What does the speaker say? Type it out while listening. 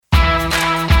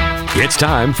It's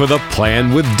time for the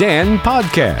Plan with Dan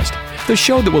podcast, the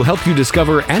show that will help you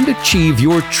discover and achieve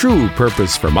your true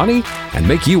purpose for money and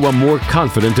make you a more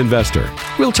confident investor.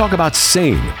 We'll talk about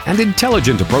sane and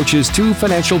intelligent approaches to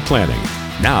financial planning.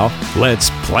 Now,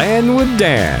 let's Plan with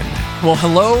Dan. Well,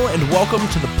 hello and welcome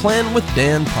to the Plan with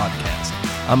Dan podcast.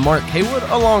 I'm Mark Haywood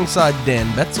alongside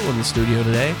Dan Betzel in the studio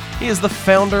today. He is the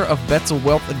founder of Betzel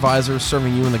Wealth Advisors,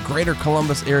 serving you in the greater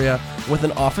Columbus area with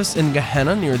an office in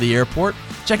Gehenna near the airport.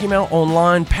 Check him out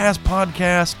online, past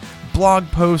podcasts, blog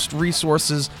posts,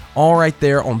 resources, all right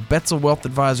there on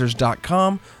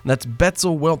BetzelWealthAdvisors.com. That's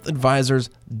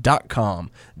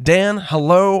BetzelWealthAdvisors.com. Dan,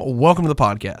 hello. Welcome to the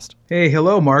podcast. Hey,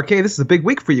 hello, Mark. Hey, this is a big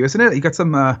week for you, isn't it? You got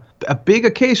some a big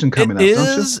occasion coming up, don't you?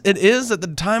 It is. At the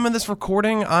time of this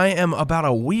recording, I am about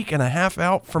a week and a half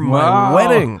out from my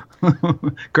wedding.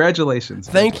 Congratulations.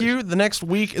 Thank you. The next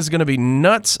week is going to be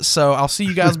nuts, so I'll see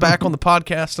you guys back on the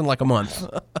podcast in like a month.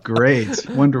 Great.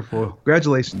 Wonderful.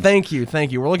 Congratulations. Thank you.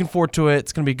 We're looking forward to it.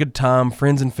 It's going to be a good time,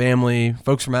 friends and family,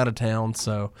 folks from out of town,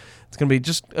 so it's going to be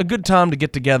just a good time to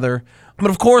get together. But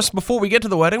of course, before we get to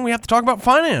the wedding, we have to talk about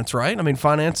finance, right? I mean,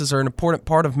 finances are an important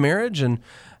part of marriage, and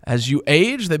as you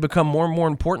age, they become more and more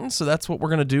important. So that's what we're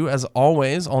going to do, as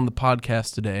always, on the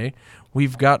podcast today.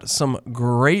 We've got some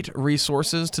great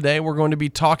resources today. We're going to be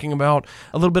talking about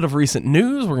a little bit of recent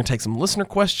news. We're going to take some listener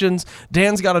questions.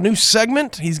 Dan's got a new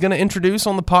segment he's going to introduce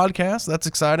on the podcast. That's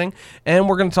exciting. And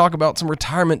we're going to talk about some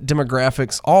retirement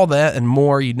demographics, all that and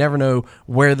more. You never know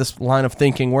where this line of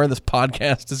thinking, where this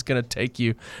podcast is going to take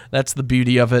you. That's the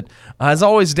beauty of it. As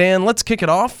always, Dan, let's kick it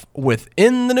off with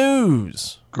In the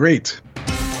News. Great.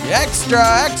 Extra,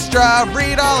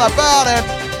 read all about it.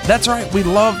 That's right. We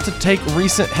love to take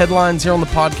recent headlines here on the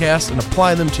podcast and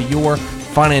apply them to your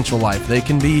financial life. They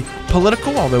can be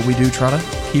political, although we do try to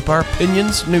keep our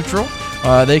opinions neutral.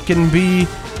 They can be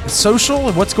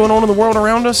social, what's going on in the world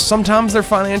around us. Sometimes they're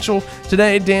financial.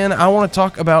 Today, Dan, I want to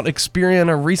talk about Experian.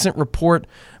 A recent report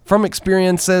from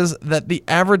Experian says that the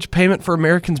average payment for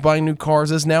Americans buying new cars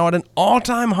is now at an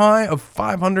all-time high of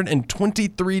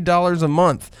 $523 a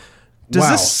month. Does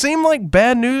this seem like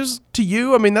bad news to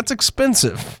you? I mean, that's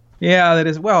expensive. Yeah, that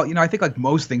is. Well, I think like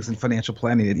most things in financial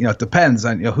planning, it depends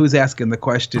on who's asking the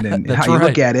question and how you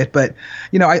look at it. But,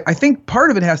 I think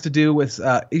part of it has to do with,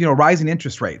 rising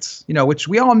interest rates, which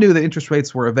we all knew that interest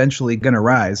rates were eventually going to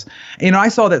rise. And, I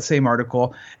saw that same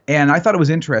article and I thought it was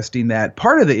interesting that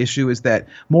part of the issue is that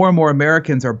more and more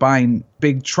Americans are buying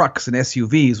big trucks and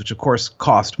SUVs, which of course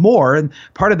cost more. And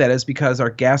part of that is because our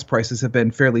gas prices have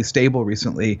been fairly stable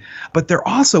recently. But they're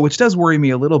also, which does worry me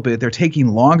a little bit, they're taking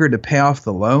longer to pay off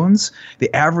the loans.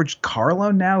 The average car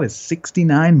loan now is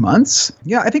 69 months.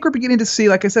 Yeah, I think we're beginning to see,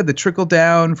 like I said, the trickle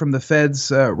down from the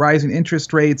Fed's rising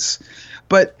interest rates.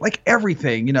 But like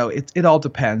everything, it all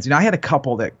depends. I had a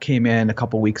couple that came in a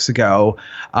couple weeks ago.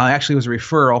 Actually, it was a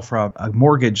referral from a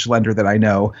mortgage lender that I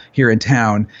know here in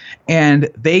town. And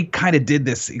they kind of did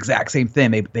this exact same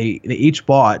thing. They each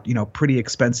bought, pretty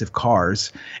expensive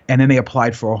cars. And then they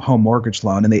applied for a home mortgage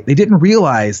loan. And they didn't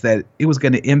realize that it was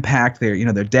going to impact their,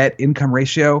 their debt income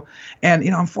ratio. And,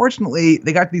 unfortunately,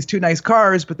 they got these two nice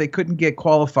cars, but they couldn't get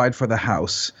qualified for the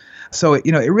house. So, it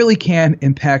really can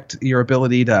impact your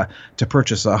ability to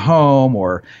purchase a home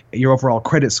or your overall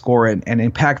credit score and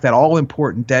impact that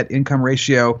all-important debt-income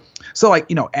ratio. So,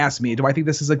 ask me, do I think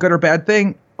this is a good or bad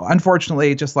thing?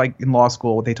 Unfortunately, just like in law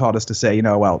school, they taught us to say,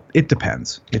 it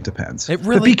depends. It depends.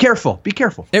 But be careful. Be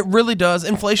careful. It really does.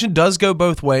 Inflation does go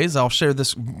both ways. I'll share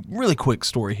this really quick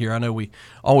story here. I know we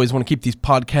always want to keep these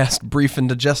podcasts brief and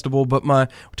digestible, but we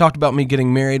talked about me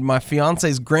getting married. My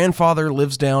fiance's grandfather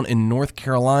lives down in North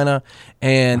Carolina,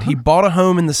 and he bought a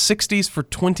home in the 60s for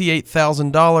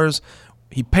 $28,000.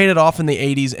 He paid it off in the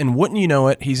 80s, and wouldn't you know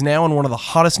it, he's now in one of the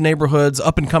hottest neighborhoods,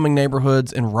 up-and-coming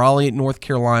neighborhoods in Raleigh, North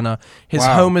Carolina. His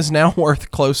home is now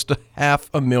worth close to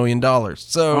 $500,000.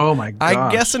 So oh my gosh.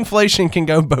 I guess inflation can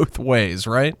go both ways,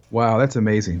 right? Wow, that's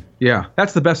amazing. Yeah,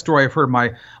 that's the best story I've heard.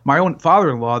 My own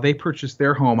father-in-law, they purchased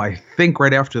their home, I think,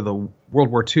 right after the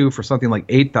World War II for something like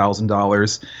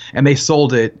 $8,000, and they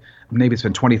sold it. Maybe it's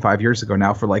been 25 years ago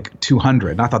now for like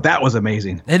 $200. And I thought that was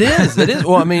amazing. It is.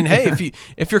 Well, I mean, hey,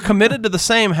 if you're committed to the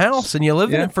same house and you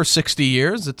live in it for 60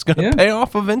 years, it's going to pay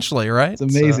off eventually, right? It's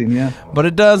amazing, But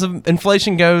it does.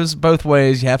 Inflation goes both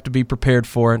ways. You have to be prepared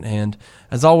for it. And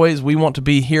as always, we want to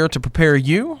be here to prepare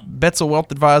you. Betzel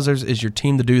Wealth Advisors is your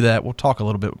team to do that. We'll talk a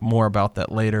little bit more about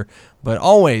that later. But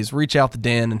always reach out to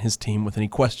Dan and his team with any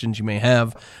questions you may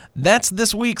have. That's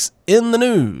this week's In the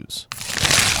News.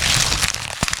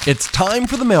 It's time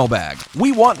for the mailbag.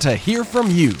 We want to hear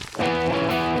from you.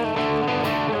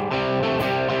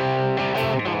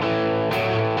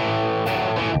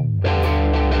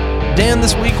 Dan,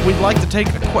 this week we'd like to take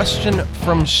a question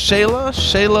from Shayla.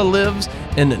 Shayla lives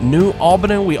in New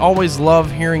Albany. We always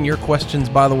love hearing your questions,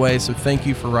 by the way, so thank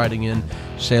you for writing in,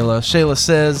 Shayla. Shayla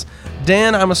says,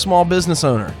 Dan, I'm a small business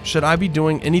owner. Should I be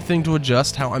doing anything to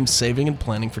adjust how I'm saving and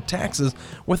planning for taxes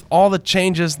with all the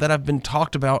changes that have been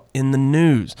talked about in the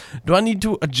news? Do I need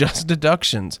to adjust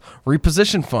deductions,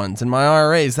 reposition funds in my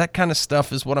IRAs? That kind of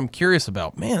stuff is what I'm curious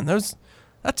about. Man,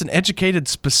 that's an educated,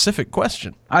 specific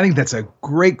question. I think that's a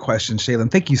great question,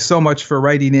 Shaylin. Thank you so much for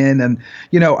writing in. And,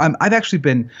 I've actually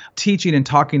been teaching and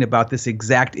talking about this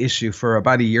exact issue for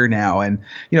about a year now. And,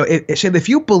 Shaylin, if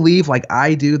you believe like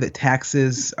I do that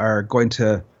taxes are going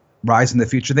to rise in the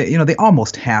future, they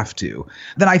almost have to,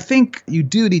 then I think you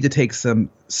do need to take some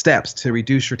steps to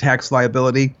reduce your tax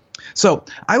liability. So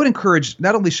I would encourage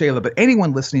not only Shayla, but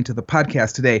anyone listening to the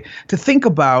podcast today to think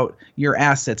about your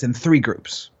assets in three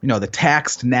groups. The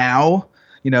taxed now,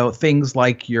 things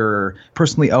like your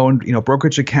personally owned,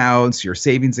 brokerage accounts, your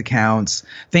savings accounts,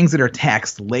 things that are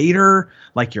taxed later,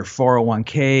 like your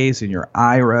 401ks and your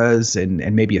IRAs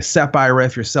and maybe a SEP IRA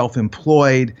if you're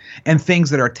self-employed, and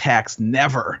things that are taxed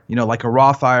never, like a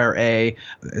Roth IRA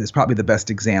is probably the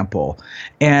best example.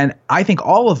 And I think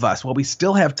all of us, while we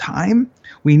still have time,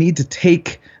 we need to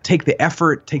take the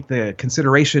effort, take the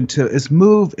consideration to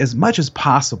move as much as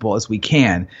possible as we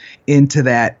can into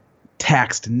that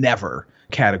taxed never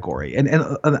category. And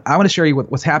I want to share you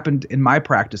what's happened in my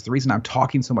practice, the reason I'm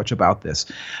talking so much about this.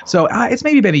 So it's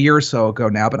maybe been a year or so ago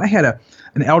now, but I had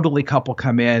an elderly couple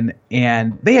come in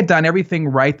and they had done everything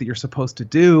right that you're supposed to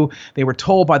do. They were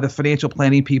told by the financial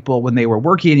planning people when they were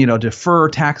working, defer,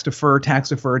 tax defer, tax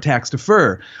defer, tax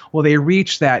defer. Well, they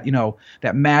reached that,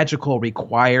 that magical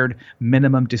required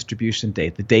minimum distribution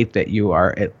date, the date that you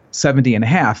are at 70 and a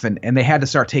half, and they had to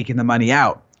start taking the money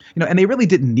out. And they really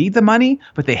didn't need the money,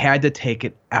 but they had to take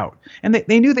it out. And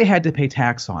they knew they had to pay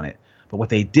tax on it. But what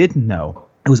they didn't know,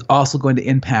 it was also going to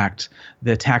impact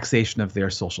the taxation of their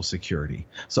Social Security.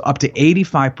 So up to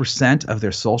 85% of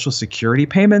their Social Security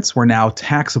payments were now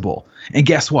taxable. And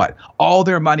guess what? All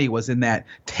their money was in that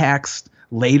taxed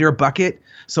later bucket.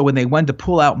 So when they went to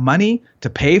pull out money to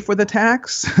pay for the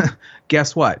tax,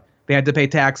 guess what? They had to pay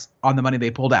tax on the money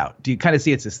they pulled out. Do you kind of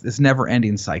see it's this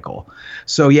never-ending cycle?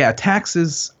 So yeah,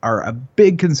 taxes are a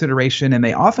big consideration, and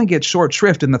they often get short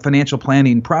shrift in the financial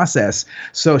planning process.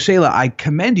 So Shayla, I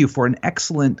commend you for an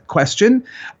excellent question.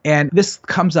 And this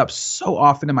comes up so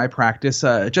often in my practice.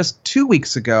 Just 2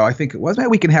 weeks ago, I think it was, maybe a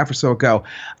week and a half or so ago,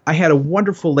 I had a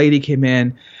wonderful lady came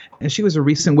in, and she was a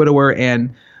recent widower,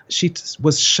 and she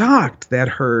was shocked that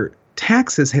her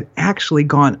taxes had actually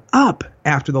gone up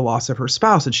after the loss of her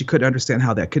spouse, and she couldn't understand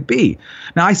how that could be.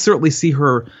 Now, I certainly see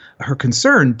her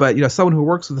concern, but someone who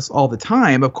works with us all the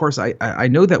time, of course, I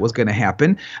know that was going to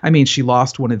happen. I mean, she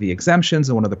lost one of the exemptions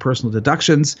and one of the personal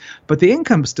deductions, but the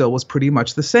income still was pretty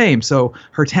much the same. So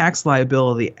her tax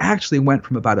liability actually went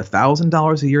from about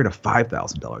 $1,000 a year to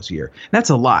 $5,000 a year. And that's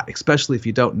a lot, especially if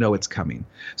you don't know it's coming.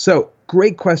 So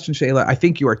great question, Shayla. I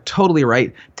think you are totally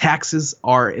right. Taxes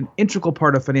are an integral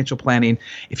part of financial planning.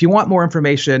 If you want more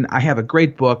information, I have a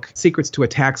great book, Secrets to a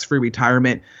Tax-Free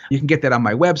Retirement. You can get that on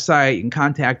my website. You can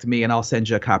contact me, and I'll send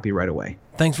you a copy right away.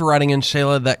 Thanks for writing in,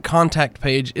 Shayla. That contact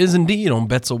page is indeed on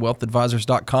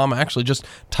BetzelWealthAdvisors.com. I actually just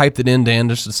typed it in, Dan,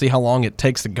 just to see how long it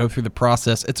takes to go through the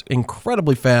process. It's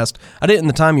incredibly fast. I did it in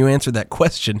the time you answered that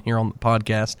question here on the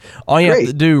podcast. All you have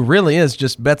to do really is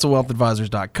just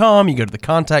BetzelWealthAdvisors.com. You go to the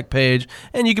contact page,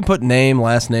 and you can put name,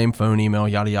 last name, phone, email,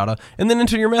 yada, yada, and then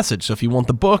enter your message. So if you want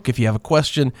the book, if you have a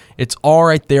question, it's all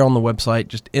right there on the website.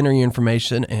 Just enter your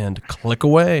information and click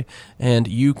away, and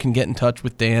you can get in touch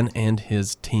with Dan and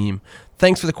his team.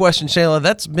 Thanks for the question, Shayla.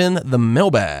 That's been the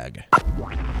mailbag.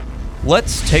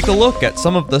 Let's take a look at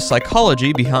some of the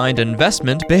psychology behind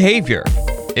investment behavior.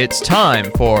 It's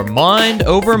time for Mind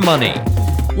Over Money.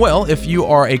 Well, if you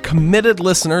are a committed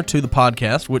listener to the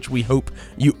podcast, which we hope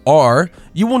you are,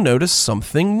 you will notice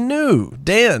something new.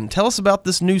 Dan, tell us about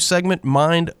this new segment,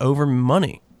 Mind Over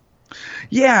Money.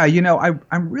 Yeah,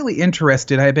 I'm really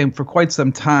interested. I've been for quite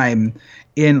some time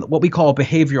in what we call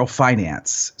behavioral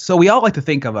finance. So we all like to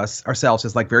think of ourselves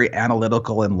as like very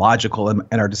analytical and logical in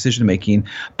our decision making.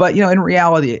 But, in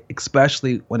reality,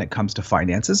 especially when it comes to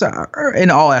finances or in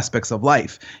all aspects of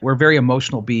life, we're very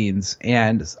emotional beings.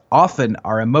 And often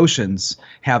our emotions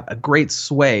have a great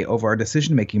sway over our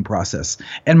decision making process.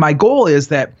 And my goal is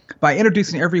that by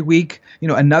introducing every week,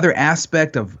 another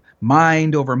aspect of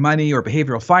mind over money or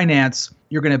behavioral finance,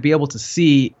 you're going to be able to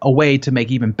see a way to make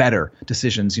even better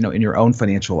decisions, in your own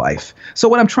financial life. So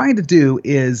what I'm trying to do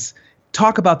is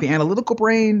talk about the analytical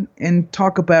brain and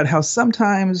talk about how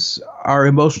sometimes our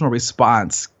emotional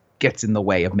response gets in the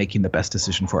way of making the best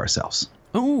decision for ourselves.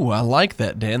 Ooh, I like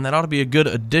that, Dan. That ought to be a good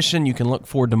addition. You can look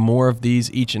forward to more of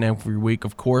these each and every week,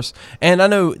 of course. And I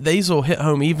know these will hit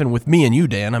home even with me and you,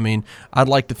 Dan. I mean, I'd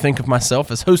like to think of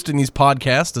myself as hosting these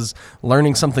podcasts, as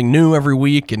learning something new every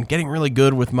week and getting really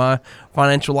good with my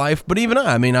financial life. But even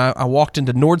I walked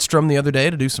into Nordstrom the other day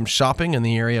to do some shopping in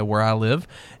the area where I live,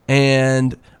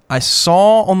 and I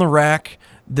saw on the rack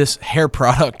this hair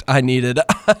product I needed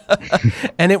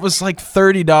and it was like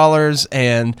 $30,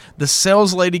 and the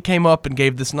sales lady came up and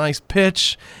gave this nice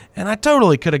pitch, and I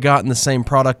totally could have gotten the same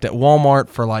product at Walmart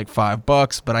for like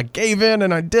 $5, but I gave in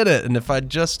and I did it. And if I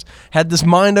just had this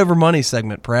mind over money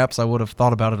segment, perhaps I would have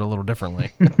thought about it a little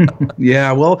differently.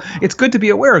 Yeah, well, it's good to be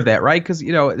aware of that, right? Because,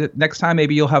 next time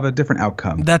maybe you'll have a different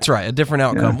outcome. That's right, a different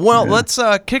outcome. Let's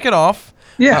kick it off.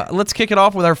 Let's kick it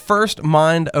off with our first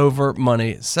Mind Over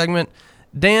Money segment.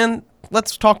 Dan,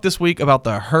 let's talk this week about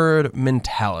the herd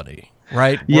mentality,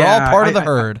 right? We're all part of the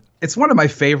herd. It's one of my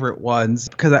favorite ones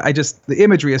because the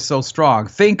imagery is so strong.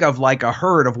 Think of like a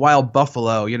herd of wild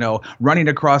buffalo, running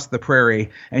across the prairie,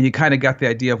 and you kind of got the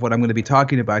idea of what I'm going to be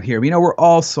talking about here. We're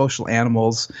all social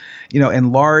animals,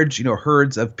 and large,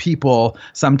 herds of people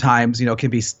sometimes, can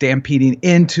be stampeding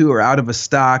into or out of a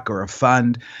stock or a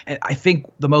fund. And I think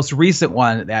the most recent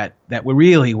one that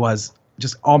really was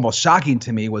just almost shocking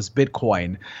to me was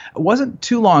Bitcoin. It wasn't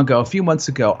too long ago, a few months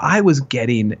ago, I was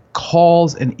getting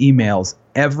calls and emails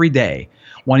every day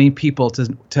wanting people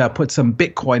to put some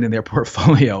Bitcoin in their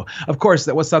portfolio. Of course,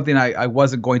 that was something I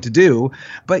wasn't going to do.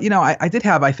 But, I did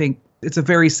have, I think, it's a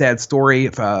very sad story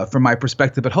from my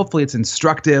perspective, but hopefully it's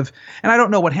instructive. And I don't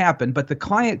know what happened, but the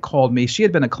client called me. She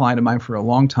had been a client of mine for a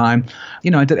long time.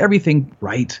 I did everything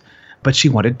right, but she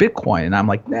wanted Bitcoin. And I'm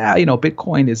like,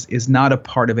 Bitcoin is not a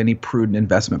part of any prudent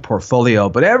investment portfolio,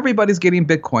 but everybody's getting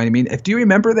Bitcoin. Do you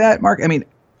remember that, Mark?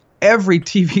 Every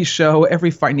TV show,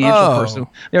 every financial person,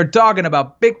 they're talking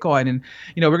about Bitcoin and,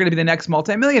 we're going to be the next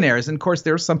multimillionaires. And of course,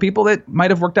 there were some people that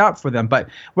might have worked out for them, but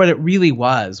what it really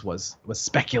was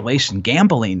speculation,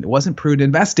 gambling. It wasn't prudent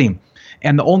investing.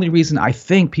 And the only reason I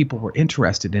think people were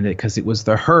interested in it because it was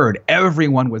the herd.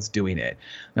 Everyone was doing it.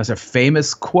 There's a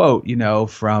famous quote,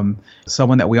 from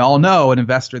someone that we all know, an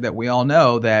investor that we all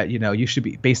know, that, you should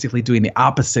be basically doing the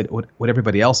opposite of what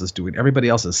everybody else is doing. Everybody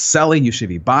else is selling. You should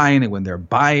be buying. And when they're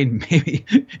buying, maybe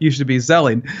you should be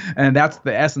selling. And that's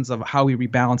the essence of how we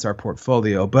rebalance our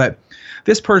portfolio. But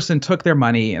this person took their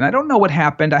money, and I don't know what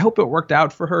happened. I hope it worked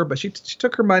out for her, but she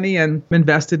took her money and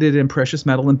invested it in precious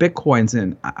metal and Bitcoins.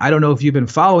 And I don't know if you've been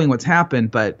following what's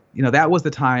happened, but that was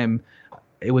the time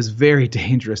it was very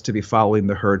dangerous to be following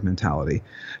the herd mentality.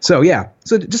 So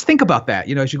just think about that,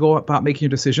 as you go about making your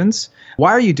decisions.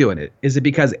 Why are you doing it? Is it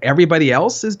because everybody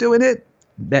else is doing it?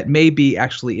 That may be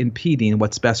actually impeding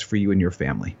what's best for you and your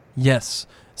family. Yes.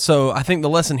 So I think the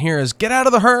lesson here is get out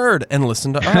of the herd and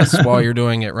listen to us while you're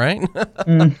doing it, right?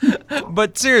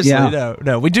 But seriously,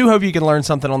 no. We do hope you can learn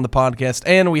something on the podcast,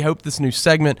 and we hope this new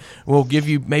segment will give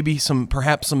you maybe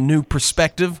perhaps some new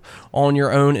perspective on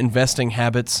your own investing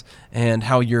habits and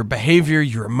how your behavior,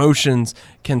 your emotions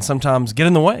can sometimes get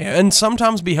in the way and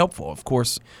sometimes be helpful. Of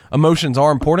course, emotions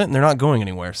are important and they're not going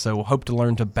anywhere, so we'll hope to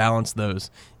learn to balance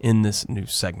those in this new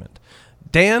segment.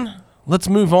 Dan, let's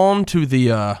move on to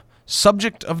the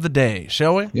subject of the day,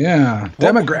 shall we? Yeah,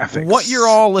 demographics. What you're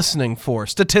all listening for.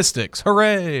 Statistics.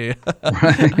 Hooray.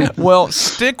 Right. Well,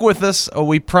 stick with us.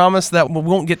 We promise that we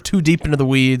won't get too deep into the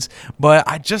weeds, but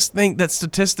I just think that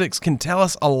statistics can tell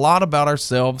us a lot about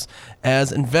ourselves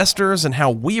as investors and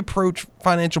how we approach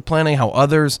financial planning, how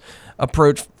others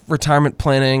approach retirement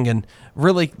planning, and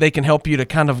really they can help you to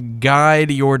kind of guide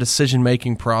your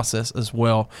decision-making process as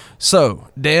well. So,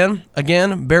 Dan,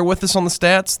 again, bear with us on the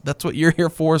stats. That's what you're here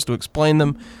for, is to explain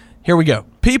them. Here we go.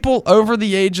 People over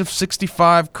the age of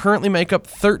 65 currently make up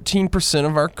 13%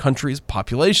 of our country's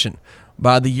population.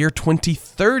 By the year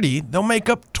 2030, they'll make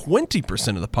up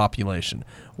 20% of the population.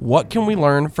 What can we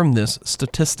learn from this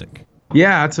statistic?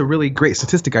 Yeah, it's a really great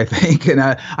statistic, I think. And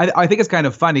I think it's kind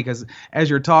of funny because as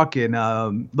you're talking,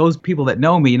 those people that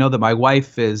know me, that my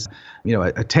wife is,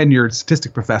 a tenured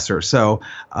statistic professor. So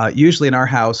usually in our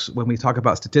house, when we talk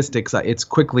about statistics, it's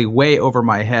quickly way over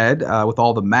my head with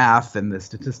all the math and the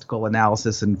statistical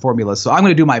analysis and formulas. So I'm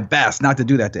going to do my best not to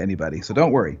do that to anybody. So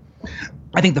don't worry.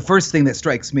 I think the first thing that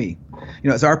strikes me,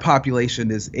 is our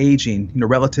population is aging,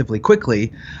 relatively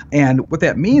quickly. And what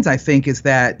that means, I think, is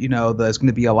that, there's going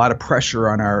to be a lot of pressure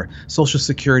on our Social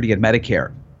Security and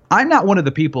Medicare. I'm not one of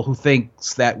the people who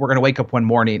thinks that we're going to wake up one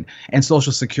morning and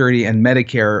Social Security and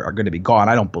Medicare are going to be gone.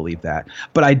 I don't believe that.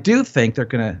 But I do think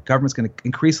government's going to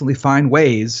increasingly find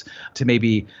ways to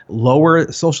maybe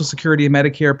lower Social Security and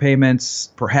Medicare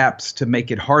payments, perhaps to make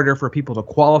it harder for people to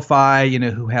qualify,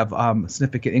 who have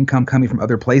significant income coming from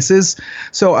other places.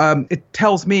 So it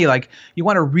tells me you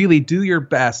want to really do your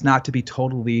best not to be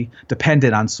totally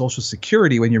dependent on Social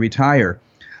Security when you retire.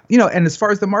 And as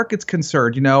far as the market's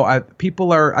concerned,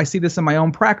 I see this in my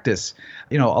own practice.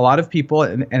 A lot of people,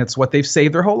 and it's what they've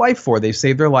saved their whole life for. They've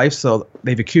saved their life, so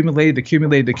they've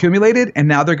accumulated, and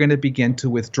now they're going to begin to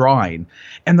withdrawing.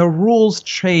 And the rules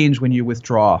change when you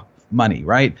withdraw money,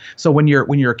 right? So when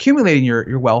you're accumulating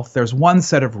your wealth, there's one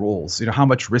set of rules, how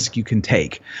much risk you can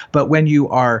take. But when you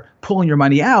are pulling your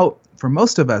money out, for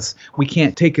most of us, we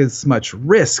can't take as much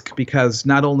risk because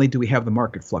not only do we have the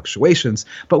market fluctuations,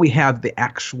 but we have the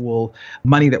actual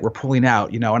money that we're pulling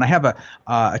out. And I have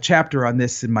a chapter on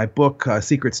this in my book,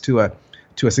 Secrets to a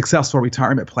Successful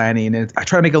Retirement Planning. And I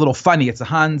try to make it a little funny. It's a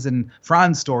Hans and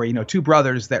Franz story, two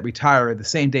brothers that retire the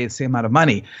same day, the same amount of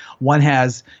money. One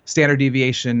has standard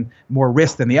deviation, more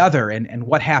risk than the other, and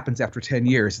what happens after 10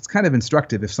 years. It's kind of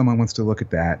instructive if someone wants to look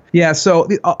at that. Yeah, so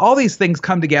all these things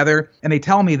come together, and they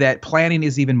tell me that planning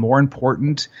is even more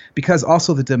important because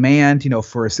also the demand,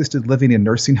 for assisted living and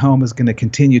nursing home is going to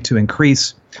continue to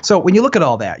increase. So when you look at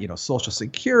all that, Social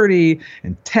Security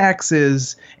and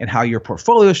taxes and how your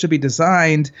portfolio should be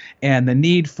designed and the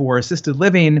need for assisted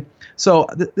living. So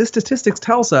this statistics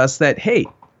tells us that, hey,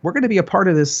 we're going to be a part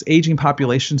of this aging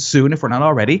population soon if we're not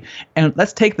already. And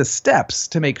let's take the steps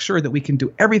to make sure that we can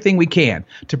do everything we can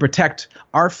to protect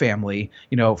our family,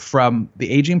 from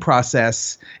the aging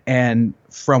process and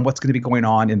from what's going to be going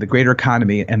on in the greater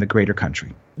economy and the greater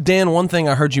country. Dan, one thing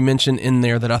I heard you mention in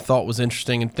there that I thought was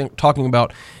interesting, and talking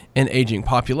about an aging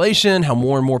population, how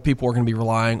more and more people are going to be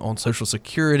relying on Social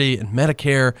Security and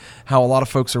Medicare, how a lot of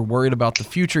folks are worried about the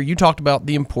future. You talked about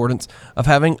the importance of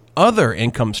having other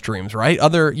income streams, right?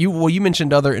 You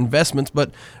mentioned other investments,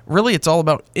 but really it's all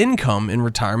about income in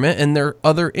retirement, and there are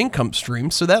other income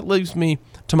streams. So that leads me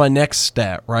to my next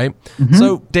stat, right? Mm-hmm.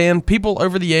 So, Dan, people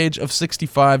over the age of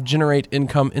 65 generate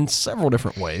income in several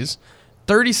different ways.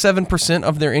 37%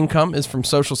 of their income is from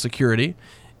Social Security.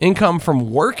 Income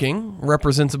from working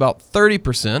represents about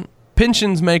 30%.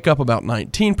 Pensions make up about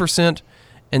 19%.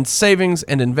 And savings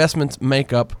and investments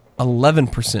make up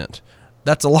 11%.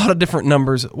 That's a lot of different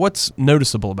numbers. What's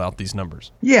noticeable about these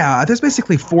numbers? Yeah, there's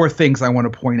basically four things I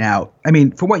want to point out.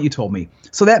 From what you told me.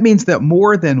 So that means that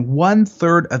more than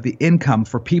 1/3 of the income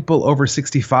for people over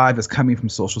 65 is coming from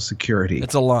Social Security.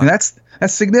 That's a lot. And that's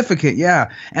significant,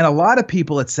 yeah. And a lot of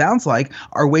people, it sounds like,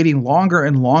 are waiting longer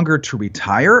and longer to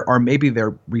retire, or maybe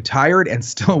they're retired and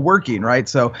still working, right?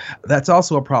 So that's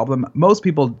also a problem. Most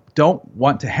people don't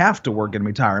want to have to work in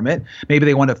retirement. Maybe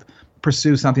they want to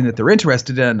pursue something that they're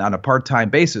interested in on a part-time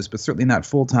basis, but certainly not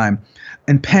full-time.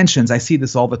 And pensions, I see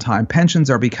this all the time. Pensions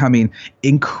are becoming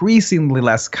increasingly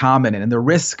less common, and the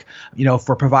risk,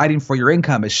 for providing for your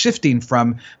income is shifting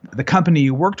from the company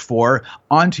you worked for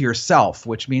onto yourself,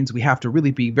 which means we have to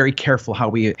really be very careful how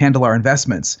we handle our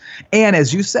investments. And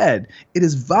as you said, it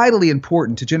is vitally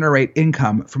important to generate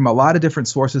income from a lot of different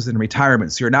sources in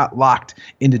retirement, so you're not locked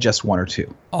into just one or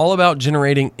two. All about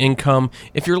generating income.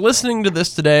 If you're listening to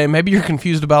this today, maybe you're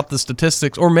confused about the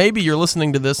statistics, or maybe you're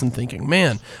listening to this and thinking,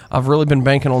 man, I've really been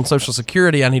banking on Social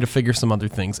Security. I need to figure some other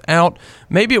things out.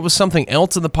 Maybe it was something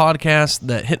else in the podcast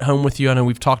that hit home with you. I know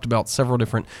we've talked about several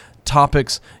different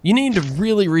topics. You need to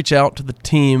really reach out to the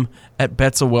team at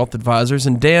Betza Wealth Advisors.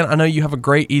 And Dan, I know you have a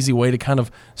great, easy way to kind of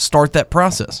start that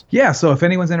process. Yeah, so if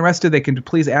anyone's interested, they can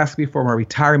please ask me for my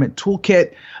retirement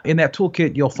toolkit. In that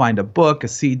toolkit, you'll find a book, a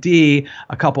CD,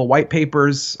 a couple white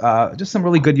papers, just some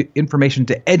really good information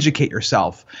to educate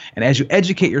yourself. And as you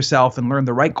educate yourself and learn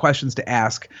the right questions to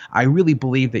ask, I really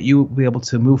believe that you will be able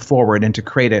to move forward and to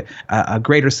create a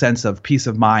greater sense of peace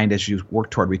of mind as you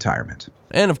work toward retirement.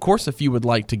 And of course, if you would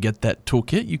like to get that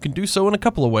toolkit, you can do so in a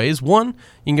couple of ways. One,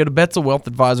 you can go to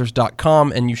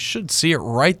betzawealthadvisors.com, and you should see it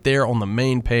right there on the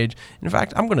main page. In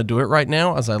fact, I'm going to do it right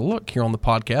now as I look here on the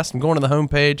podcast. I'm going to the home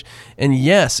page, and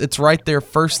yes, it's right there.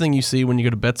 First thing you see when you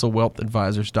go to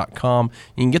betzawealthadvisors.com.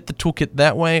 You can get the toolkit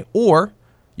that way, or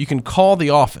you can call the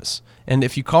office. And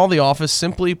if you call the office,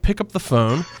 simply pick up the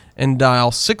phone and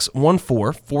dial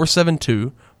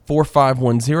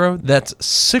 614-472-4510. That's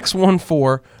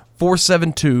 614-472-4510.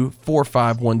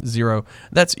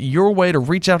 That's your way to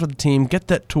reach out to the team, get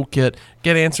that toolkit,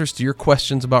 get answers to your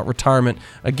questions about retirement.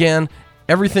 Again,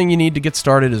 everything you need to get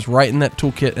started is right in that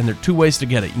toolkit, and there are two ways to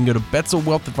get it. You can go to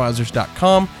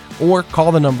betzawealthadvisors.com or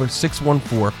call the number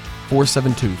 614-472-4510.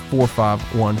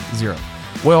 472-4510.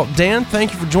 Well, Dan,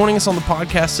 thank you for joining us on the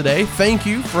podcast today. Thank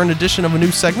you for an addition of a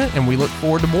new segment, and we look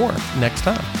forward to more next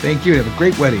time. Thank you. Have a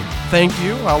great wedding. Thank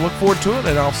you. I'll look forward to it,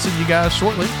 and I'll see you guys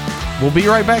shortly. We'll be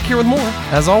right back here with more.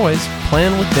 As always,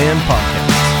 Plan with Dan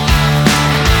Podcast.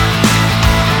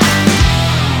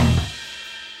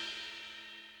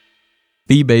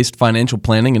 Fee-based financial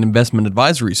planning and investment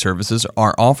advisory services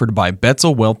are offered by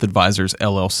Betzel Wealth Advisors,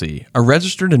 LLC, a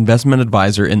registered investment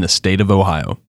advisor in the state of Ohio.